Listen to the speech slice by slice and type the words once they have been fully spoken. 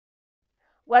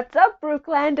What's up,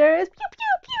 Brooklanders? Pew,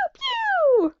 pew, pew,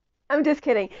 pew! I'm just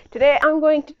kidding. Today I'm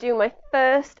going to do my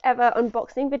first ever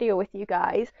unboxing video with you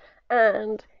guys,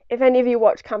 and if any of you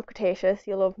watch Camp Cretaceous,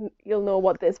 you'll know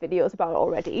what this video is about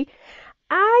already.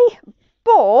 I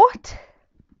bought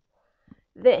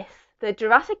this, the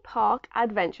Jurassic Park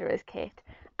Adventurers Kit,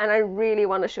 and I really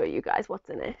want to show you guys what's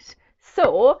in it.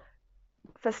 So,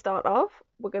 for start off,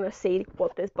 we're going to see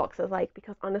what this box is like,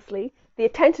 because honestly, the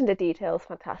attention to detail is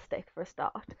fantastic for a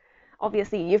start.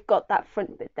 Obviously, you've got that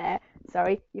front bit there.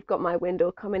 Sorry, you've got my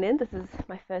window coming in. This is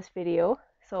my first video,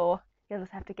 so you'll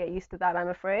just have to get used to that, I'm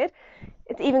afraid.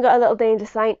 It's even got a little danger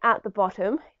sign at the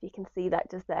bottom, if you can see that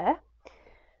just there.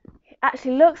 It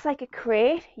actually looks like a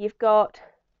crate. You've got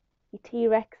your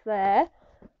T-Rex there.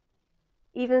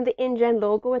 Even the InGen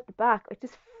logo at the back, which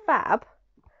is fab.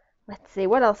 Let's see,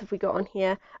 what else have we got on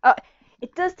here?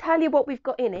 It does tell you what we've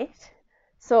got in it,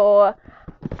 so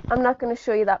I'm not going to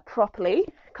show you that properly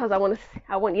because I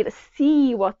want you to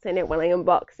see what's in it when I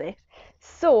unbox it.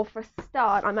 So for a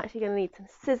start, I'm actually going to need some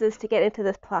scissors to get into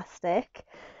this plastic.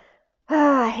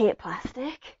 I hate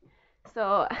plastic.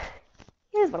 So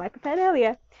here's what I prepared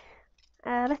earlier.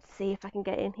 Let's see if I can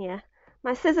get in here.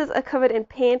 My scissors are covered in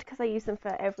paint because I use them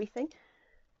for everything.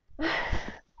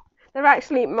 They're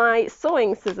actually my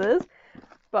sewing scissors,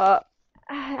 but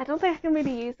I don't think I can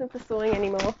really use them for sewing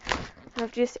anymore.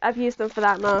 I've used them for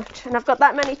that much, and I've got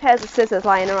that many pairs of scissors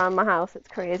lying around my house. It's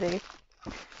crazy.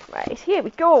 Right, here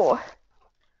we go.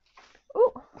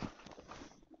 Oh,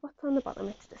 what's on the bottom?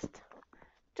 It's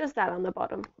just that on the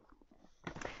bottom.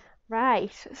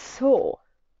 Right, so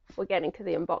we're getting to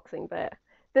the unboxing bit.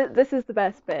 This is the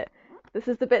best bit. This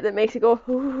is the bit that makes you go,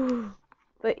 ooh,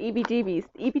 the EBGBs.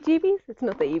 The EBGBs? It's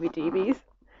not the EBGBs.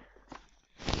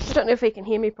 I don't know if you can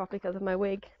hear me properly because of my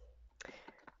wig.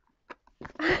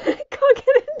 I can't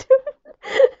get into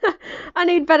it. I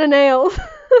need better nails.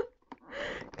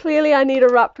 Clearly I need a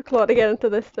raptor claw to get into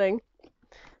this thing.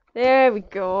 There we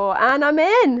go. And I'm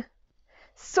in.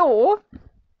 So,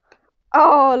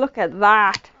 oh, look at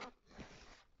that.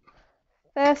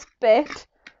 First bit.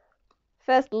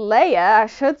 First layer, I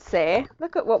should say.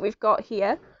 Look at what we've got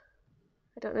here.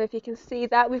 I don't know if you can see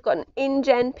that. We've got an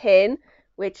InGen pin,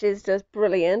 which is just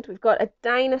brilliant. We've got a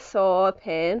dinosaur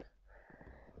pin,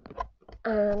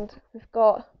 and we've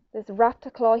got this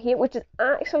raptor claw here, which is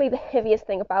actually the heaviest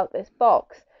thing about this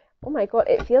box. Oh my god,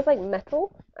 it feels like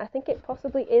metal. I think it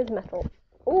possibly is metal.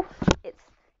 Oh,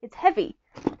 it's heavy.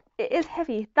 It is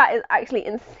heavy. That is actually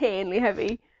insanely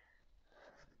heavy.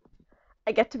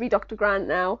 I get to be Dr. Grant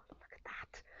now. Look at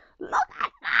that. Look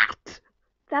at that.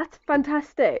 That's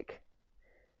fantastic.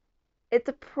 It's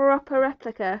a proper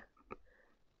replica.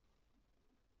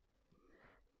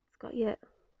 It's got your,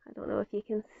 I don't know if you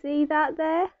can see that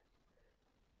there.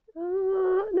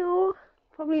 No,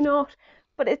 probably not.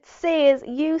 But it says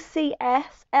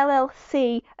UCS,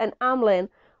 LLC and Amlin,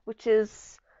 which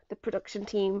is the production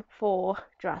team for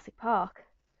Jurassic Park.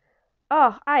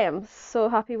 Oh, I am so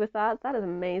happy with that. That is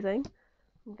amazing.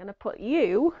 I'm going to put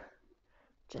you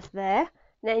just there.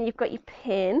 And then you've got your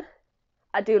pin.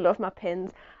 I do love my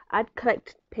pins. I'd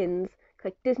collect pins,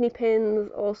 collect Disney pins,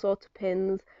 all sorts of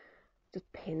pins, just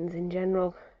pins in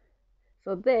general.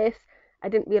 So this, I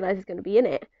didn't realise is going to be in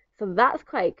it. So that's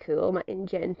quite cool, my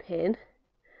InGen pin.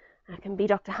 I can be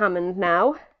Dr. Hammond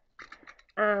now.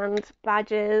 And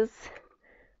badges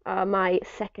are my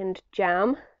second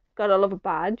jam. Gotta love a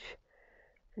badge.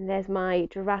 And there's my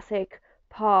Jurassic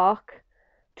Park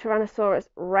Tyrannosaurus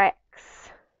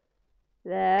Rex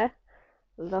there.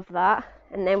 Love that.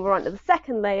 And then we're on to the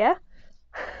second layer.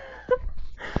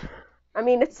 I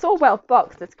mean, it's so well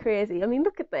boxed, it's crazy. I mean,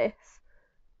 look at this.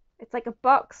 It's like a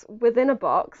box within a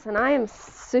box, and I am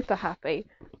super happy.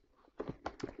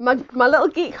 My little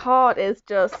geek heart is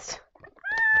just...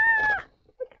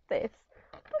 look at this.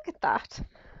 Look at that.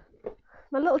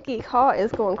 My little geek heart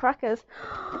is going crackers.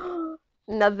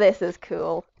 Now this is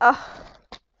cool.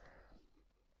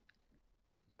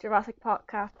 Jurassic Park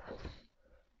cap.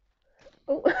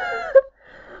 Oh,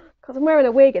 because I'm wearing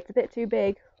a wig, it's a bit too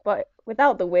big, but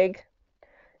without the wig,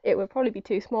 it would probably be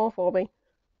too small for me.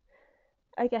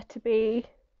 I get to be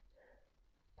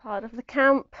part of the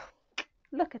camp.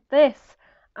 Look at this.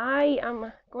 I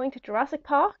am going to Jurassic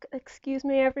Park. Excuse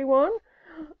me, everyone.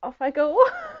 Off I go.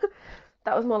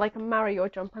 That was more like a Mario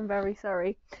jump. I'm very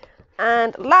sorry.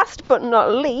 And last but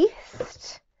not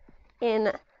least,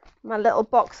 in my little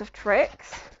box of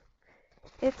tricks,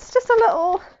 it's just a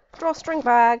little drawstring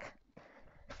bag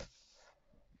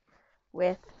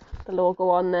with the logo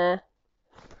on there,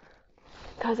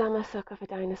 because I'm a sucker for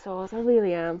dinosaurs. I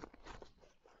really am.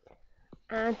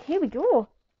 And here we go.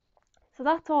 So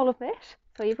that's all of it.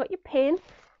 So you've got your pin,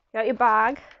 you got your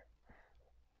bag,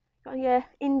 got your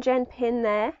InGen pin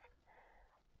there.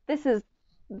 This is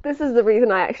the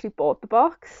reason I actually bought the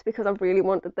box, because I really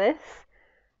wanted this.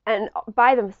 And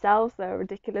by themselves, they're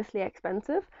ridiculously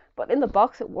expensive, but in the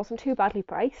box, it wasn't too badly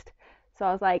priced. So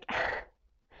I was like,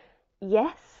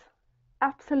 yes,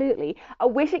 absolutely. I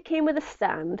wish it came with a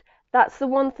stand. That's the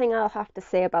one thing I'll have to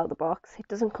say about the box. It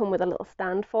doesn't come with a little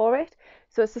stand for it.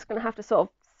 So it's just going to have to sort of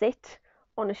sit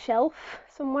on a shelf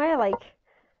somewhere. Like,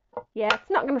 yeah, it's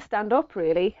not going to stand up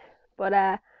really.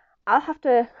 But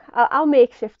I'll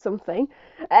makeshift something.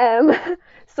 Um,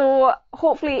 so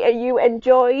hopefully you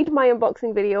enjoyed my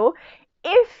unboxing video.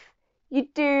 If you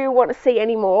do want to see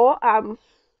any more, I'm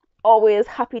always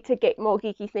happy to get more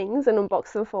geeky things and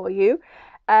unbox them for you.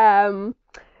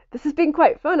 This has been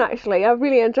quite fun actually. I've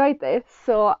really enjoyed this.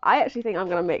 So I actually think I'm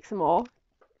going to make some more,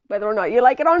 whether or not you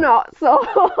like it or not.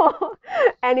 So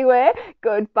anyway,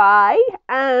 goodbye,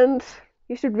 and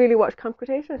you should really watch Camp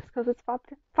Cretaceous because it's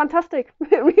fantastic.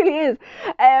 It really is.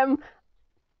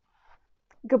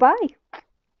 Goodbye.